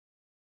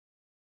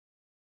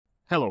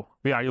Hello,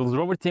 we are Yıldız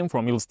Rover team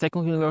from Yıldız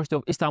Technical University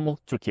of Istanbul,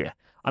 Turkey.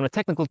 I'm the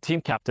technical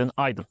team captain,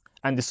 Aydın,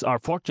 and this is our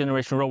fourth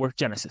generation rover,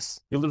 Genesis.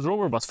 Yıldız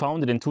Rover was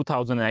founded in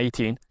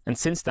 2018, and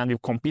since then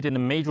we've competed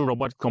in major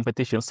robotic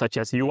competitions such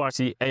as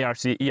URC,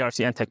 ARC,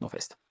 ERC, and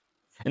Technofest.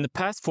 In the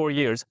past 4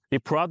 years, we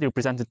proudly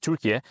represented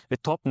Turkey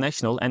with top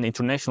national and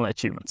international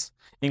achievements,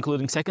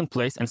 including second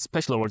place and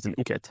special awards in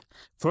UKET,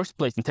 first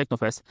place in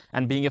Technofest,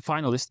 and being a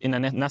finalist in a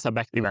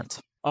NASA-backed event.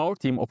 Our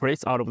team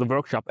operates out of the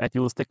workshop at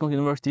Yıldız Technical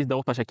University's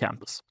Davutpaşa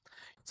campus.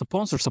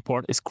 Sponsor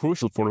support is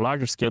crucial for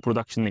larger-scale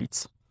production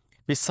needs.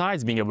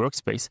 Besides being a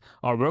workspace,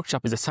 our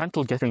workshop is a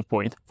central gathering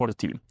point for the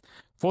team,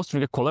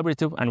 fostering a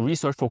collaborative and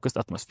research-focused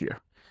atmosphere.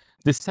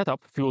 This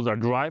setup fuels our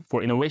drive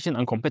for innovation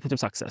and competitive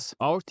success.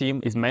 Our team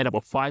is made up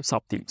of 5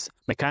 sub-teams: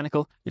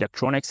 mechanical,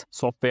 electronics,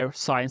 software,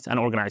 science, and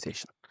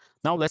organization.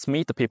 Now let's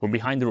meet the people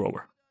behind the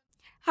rover.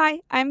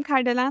 Hi, I'm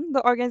Kardelen,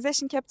 the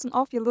organization captain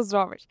of Yıldız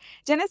Rover.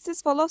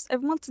 Genesis follows a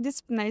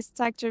multidisciplinary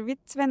structure with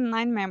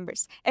 29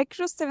 members,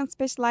 across 7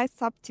 specialized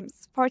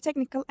sub-teams, 4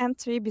 technical and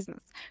 3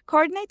 business,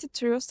 coordinated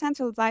through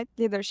centralized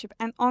leadership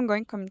and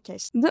ongoing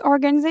communication. The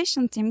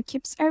organization team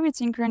keeps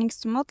everything running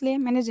smoothly,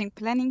 managing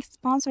planning,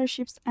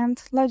 sponsorships,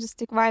 and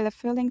logistics while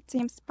fueling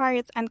team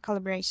spirit and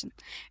collaboration.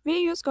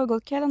 We use Google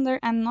Calendar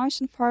and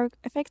Notion for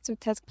effective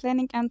task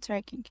planning and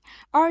tracking.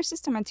 Our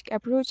systematic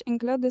approach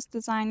includes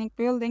designing,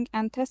 building,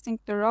 and testing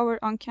the rover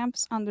on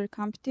campus under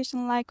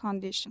competition-like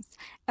conditions,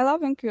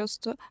 allowing us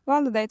to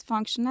validate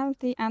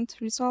functionality and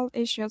resolve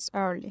issues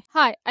early.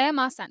 Hi, I am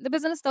Ahsen, the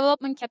Business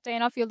Development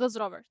Captain of Yıldız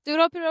Rover. The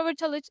European Rover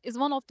Challenge is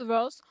one of the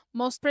world's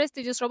most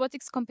prestigious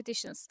robotics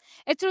competitions,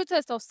 a true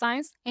test of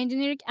science,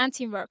 engineering, and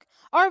teamwork.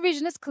 Our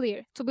vision is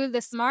clear: to build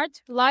a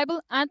smart,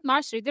 reliable, and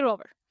march-ready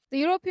rover. The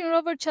European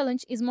Rover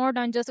Challenge is more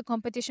than just a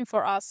competition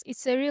for us.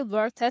 It's a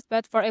real-world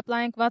testbed for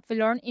applying what we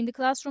learn in the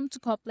classroom to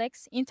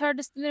complex,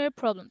 interdisciplinary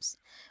problems.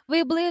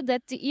 We believe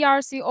that the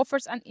ERC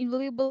offers an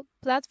invaluable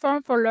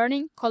platform for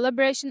learning,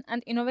 collaboration,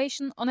 and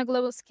innovation on a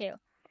global scale.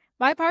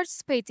 By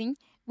participating,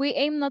 we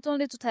aim not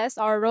only to test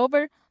our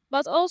rover,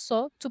 but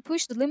also to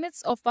push the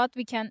limits of what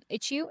we can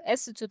achieve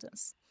as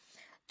students.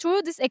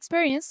 Through this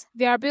experience,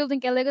 we are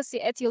building a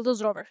legacy at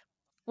Yıldız Rover,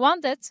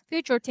 one that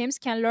future teams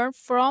can learn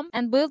from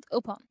and build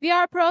upon. We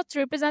are proud to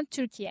represent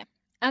Turkey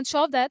and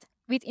show that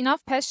with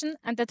enough passion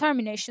and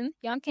determination,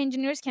 young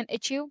engineers can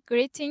achieve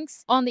great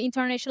things on the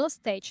international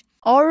stage.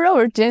 Our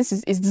rover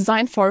Genesis is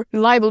designed for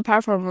reliable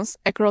performance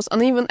across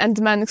uneven and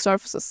demanding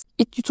surfaces.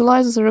 It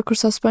utilizes a rocker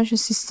suspension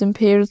system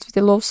paired with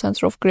a low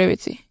center of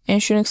gravity,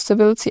 ensuring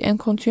stability and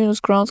continuous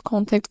ground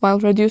contact while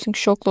reducing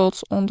shock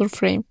loads on the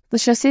frame. The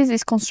chassis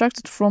is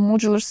constructed from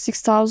modular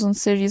 6000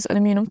 series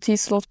aluminum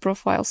T-slot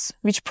profiles,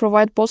 which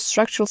provide both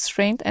structural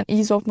strength and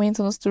ease of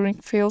maintenance during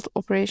field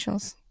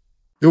operations.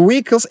 The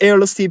vehicle's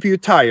airless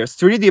TPU tires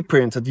 3D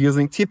printed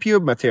using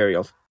TPU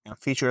material and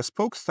feature a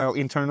spoke-style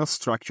internal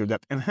structure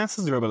that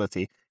enhances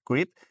durability,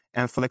 grip,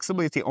 and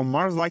flexibility on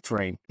Mars-like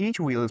terrain. Each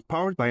wheel is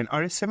powered by an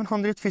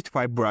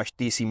RS755 brushed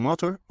DC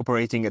motor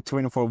operating at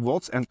 24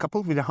 volts and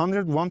coupled with a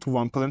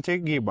 101-to-1 planetary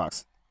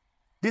gearbox.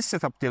 This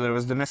setup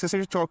delivers the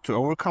necessary torque to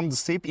overcome the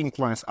steep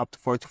inclines up to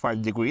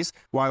 45 degrees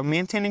while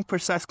maintaining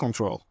precise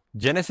control.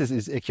 Genesis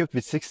is equipped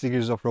with 6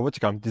 degrees of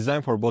robotic arm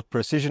designed for both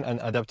precision and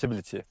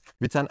adaptability.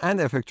 With an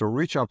end effector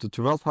reach up to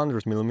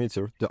 1200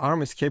 mm, the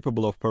arm is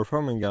capable of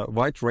performing a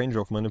wide range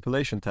of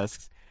manipulation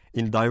tasks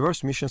in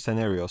diverse mission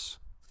scenarios.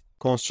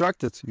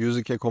 Constructed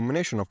using a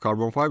combination of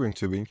carbon fiber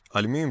tubing,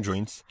 aluminum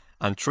joints,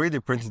 and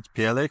 3D printed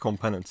PLA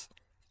components,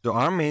 the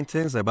arm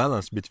maintains a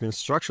balance between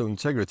structural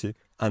integrity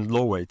and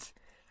low weight,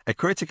 a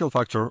critical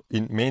factor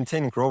in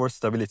maintaining rover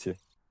stability.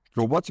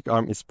 The robotic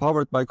arm is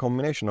powered by a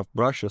combination of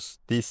brushes,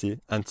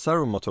 DC, and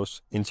servo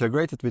motors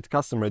integrated with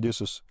custom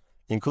reducers,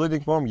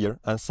 including worm gear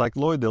and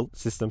cycloidal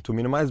system to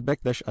minimize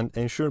backlash and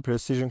ensure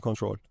precision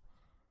control.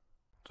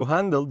 To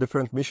handle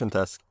different mission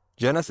tasks,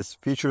 Genesis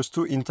features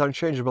 2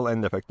 interchangeable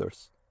end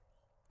effectors.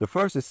 The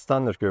first is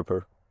standard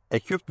gripper,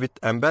 equipped with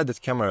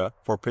embedded camera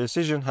for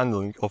precision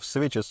handling of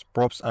switches,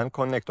 probes, and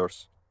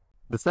connectors.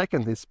 The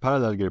second is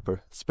parallel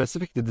gripper,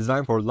 specifically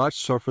designed for large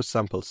surface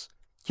samples,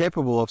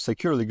 capable of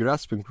securely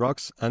grasping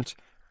rocks and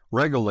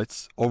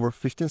regoliths over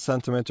 15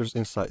 cm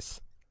in size.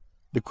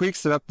 The quick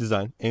swap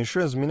design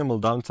ensures minimal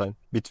downtime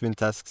between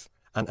tasks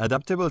and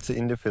adaptability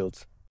in the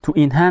field. To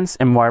enhance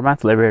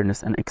environmental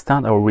awareness and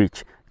extend our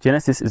reach,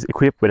 Genesis is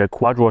equipped with a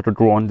quadrotor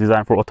drone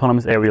designed for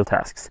autonomous aerial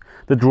tasks.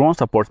 The drone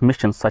supports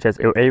missions such as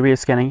area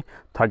scanning,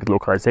 target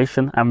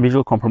localization, and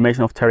visual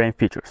confirmation of terrain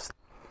features.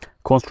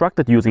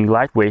 Constructed using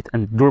lightweight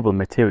and durable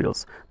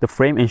materials, the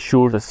frame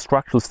ensures a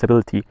structural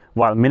stability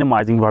while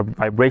minimizing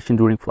vibration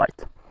during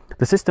flight.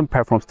 The system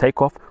performs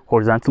takeoff,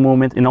 horizontal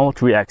movement in all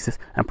 3 axes,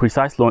 and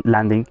precise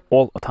landing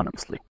all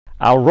autonomously.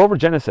 Our Rover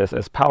Genesis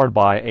is powered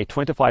by a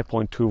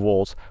 25.2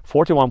 volts,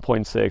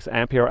 41.6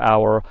 ampere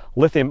hour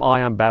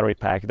lithium-ion battery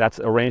pack that's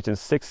arranged in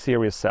 6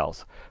 series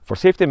cells. For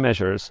safety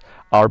measures,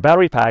 our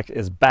battery pack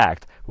is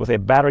backed with a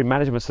battery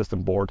management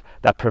system board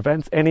that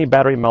prevents any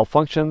battery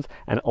malfunctions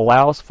and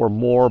allows for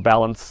more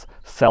balanced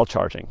cell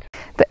charging.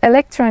 The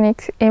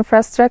electronic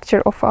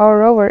infrastructure of our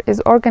rover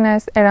is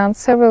organized around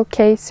several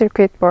key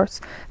circuit boards: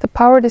 the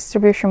power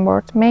distribution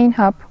board, main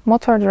hub,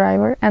 motor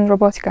driver, and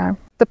robotic arm.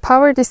 The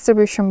power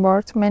distribution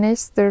board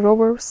manages the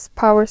rover's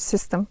power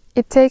system.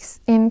 It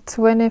takes in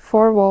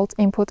 24-volt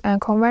input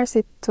and converts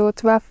it to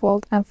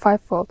 12-volt and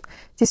 5-volt,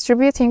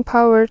 distributing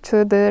power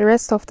to the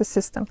rest of the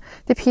system.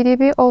 The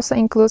PDB also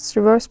includes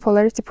reverse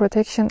polarity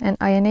protection and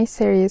INA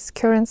series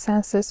current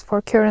sensors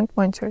for current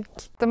monitoring.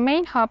 The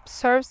main hub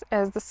serves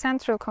as the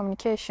central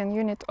communication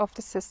unit of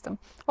the system.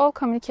 All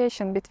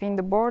communication between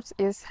the boards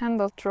is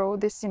handled through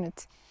this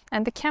unit,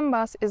 and the CAN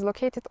bus is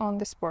located on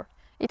this board.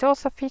 It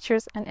also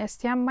features an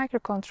STM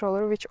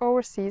microcontroller which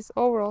oversees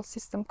overall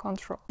system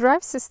control. The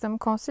drive system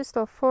consists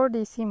of 4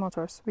 DC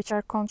motors, which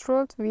are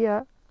controlled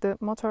via the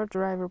motor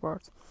driver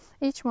board.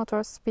 Each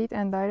motor's speed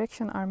and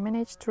direction are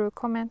managed through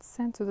commands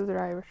sent to the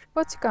driver.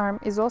 The robotic arm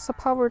is also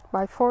powered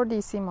by 4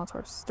 DC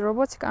motors. The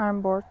robotic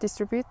arm board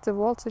distributes the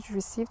voltage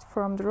received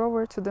from the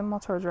rover to the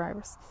motor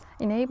drivers,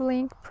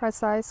 enabling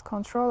precise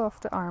control of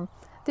the arm.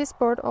 This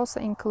board also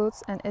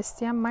includes an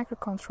STM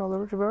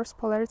microcontroller, reverse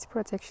polarity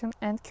protection,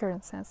 and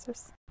current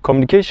sensors.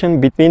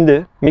 Communication between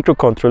the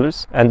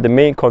microcontrollers and the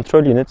main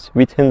control units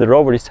within the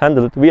rover is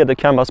handled via the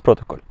CAN bus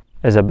protocol.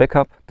 As a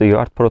backup, the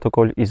UART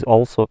protocol is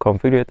also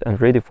configured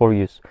and ready for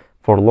use.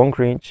 For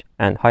long-range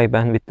and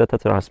high-bandwidth data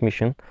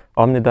transmission,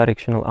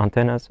 omnidirectional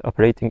antennas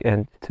operating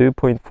at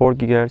 2.4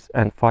 GHz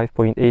and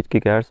 5.8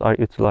 GHz are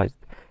utilized.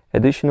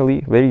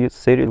 Additionally, various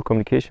serial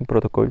communication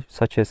protocols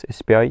such as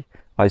SPI,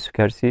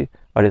 I2C,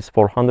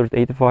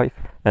 RS485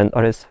 and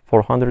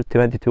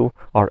RS422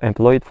 are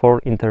employed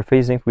for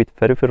interfacing with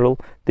peripheral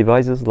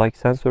devices like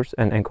sensors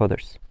and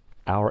encoders.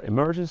 Our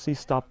emergency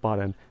stop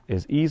button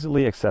is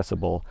easily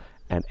accessible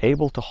and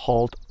able to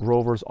halt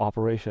rover's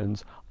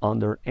operations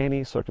under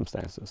any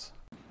circumstances.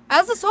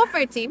 As a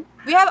software team,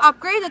 we have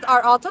upgraded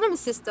our autonomy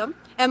system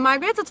and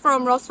migrated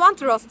from ROS 1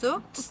 to ROS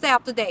 2 to stay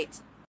up to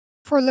date.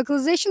 For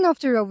localization of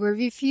the rover,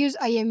 we fuse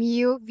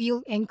IMU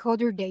wheel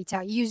encoder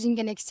data using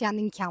an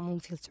extending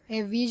Kalman filter.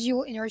 A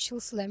visual inertial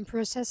slam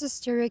processes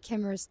stereo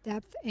camera's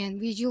depth and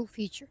visual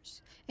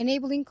features,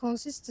 enabling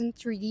consistent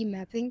 3D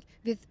mapping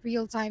with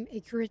real-time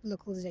accurate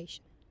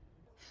localization.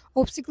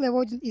 Obstacle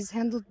avoidance is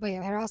handled by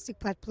a heuristic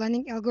path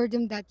planning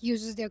algorithm that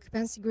uses the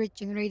occupancy grid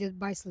generated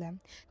by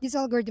SLAM. This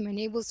algorithm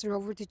enables the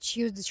rover to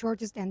choose the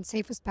shortest and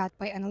safest path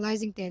by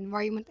analyzing the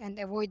environment and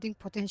avoiding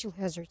potential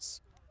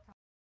hazards.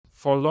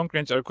 For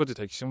long-range echo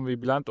detection, we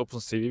blend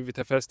OpenCV with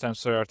a fast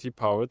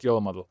MSRT-powered yellow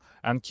model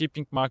and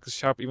keeping markers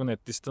sharp even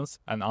at distance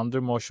and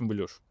under motion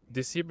blur.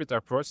 This hybrid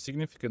approach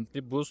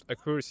significantly boosts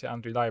accuracy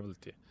and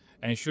reliability,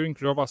 ensuring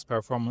robust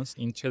performance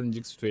in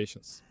challenging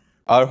situations.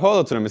 Our whole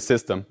autonomy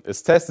system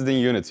is tested in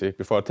Unity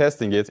before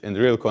testing it in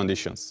real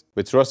conditions.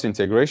 With ROS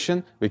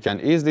integration, we can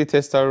easily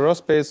test our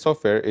ROS-based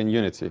software in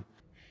Unity.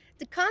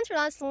 The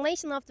control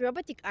installation of the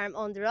robotic arm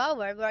on the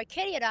rover were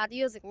carried out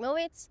using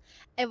MOVEit,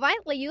 a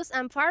widely used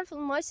and powerful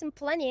motion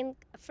planning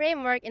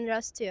framework in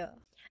ROS 2.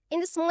 In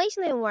the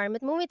simulation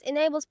environment, MOVEit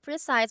enables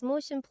precise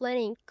motion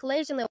planning,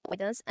 collision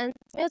avoidance, and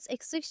smooth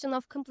execution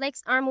of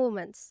complex arm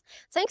movements.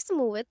 Thanks to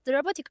MOVEit, the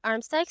robotic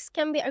arm stacks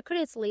can be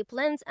accurately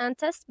planned and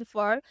tested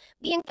before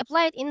being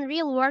applied in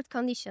real-world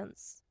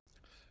conditions.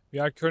 We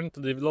are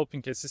currently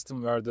developing a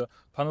system where the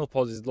panel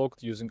pose is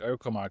locked using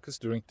echo markers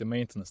during the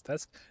maintenance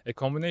task. A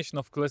combination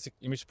of classic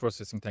image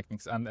processing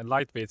techniques and a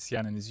lightweight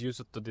CNN is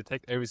used to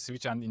detect every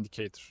switch and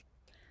indicator.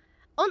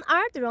 On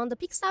our drone, the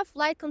Pixel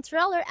flight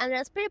controller and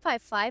Raspberry Pi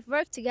 5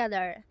 work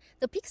together.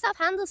 The Pixel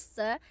handles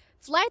the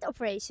flight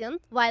operation,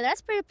 while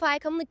Raspberry Pi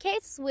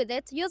communicates with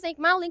it using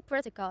Mavlink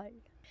protocol.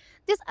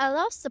 This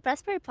allows the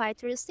Raspberry Pi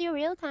to receive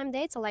real-time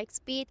data like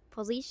speed,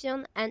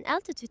 position, and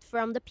altitude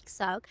from the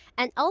Pixel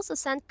and also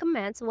send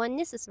commands when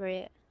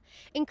necessary.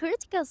 In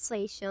critical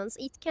situations,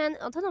 it can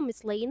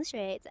autonomously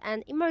initiate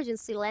an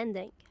emergency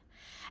landing.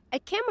 A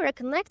camera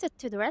connected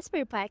to the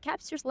Raspberry Pi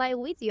captures live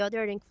video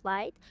during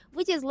flight,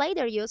 which is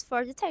later used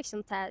for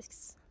detection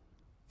tasks.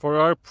 For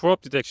our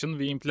probe detection,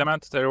 we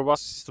implemented a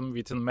robust system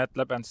within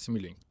MATLAB and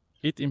Simulink.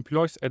 It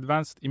employs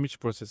advanced image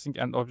processing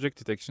and object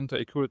detection to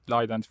accurately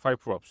identify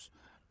probes.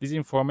 This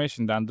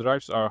information then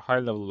drives our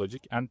high-level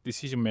logic and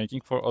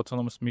decision-making for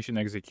autonomous mission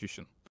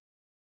execution.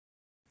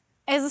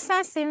 As a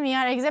science team, we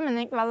are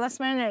examining wildlife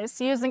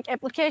scenarios using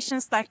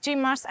applications like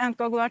GMARS and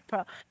Google Earth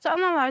Pro to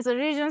analyze the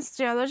region's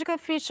geological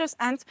features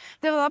and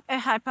develop a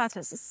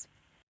hypothesis.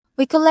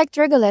 We collect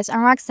regolith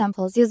and rock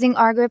samples using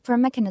our gripper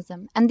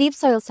mechanism and deep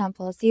soil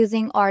samples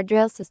using our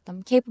drill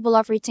system capable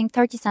of reaching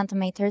 30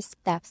 centimeters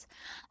depth.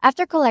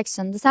 After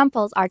collection, the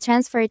samples are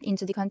transferred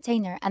into the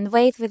container and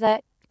weighed with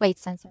a weight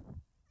sensor.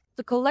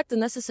 To collect the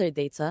necessary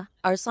data,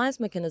 our science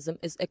mechanism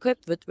is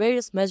equipped with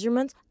various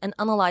measurement and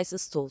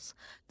analysis tools.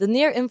 The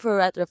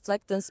near-infrared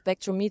reflectance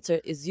spectrometer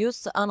is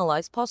used to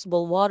analyze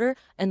possible water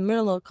and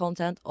mineral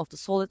content of the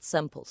solid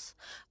samples.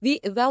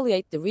 We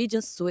evaluate the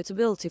region's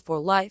suitability for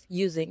life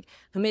using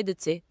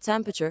humidity,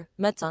 temperature,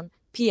 methane,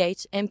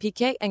 pH,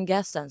 NPK, and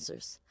gas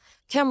sensors.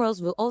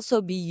 Cameras will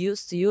also be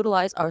used to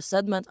utilize our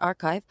sediment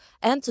archive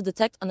and to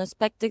detect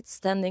unexpected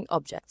standing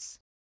objects.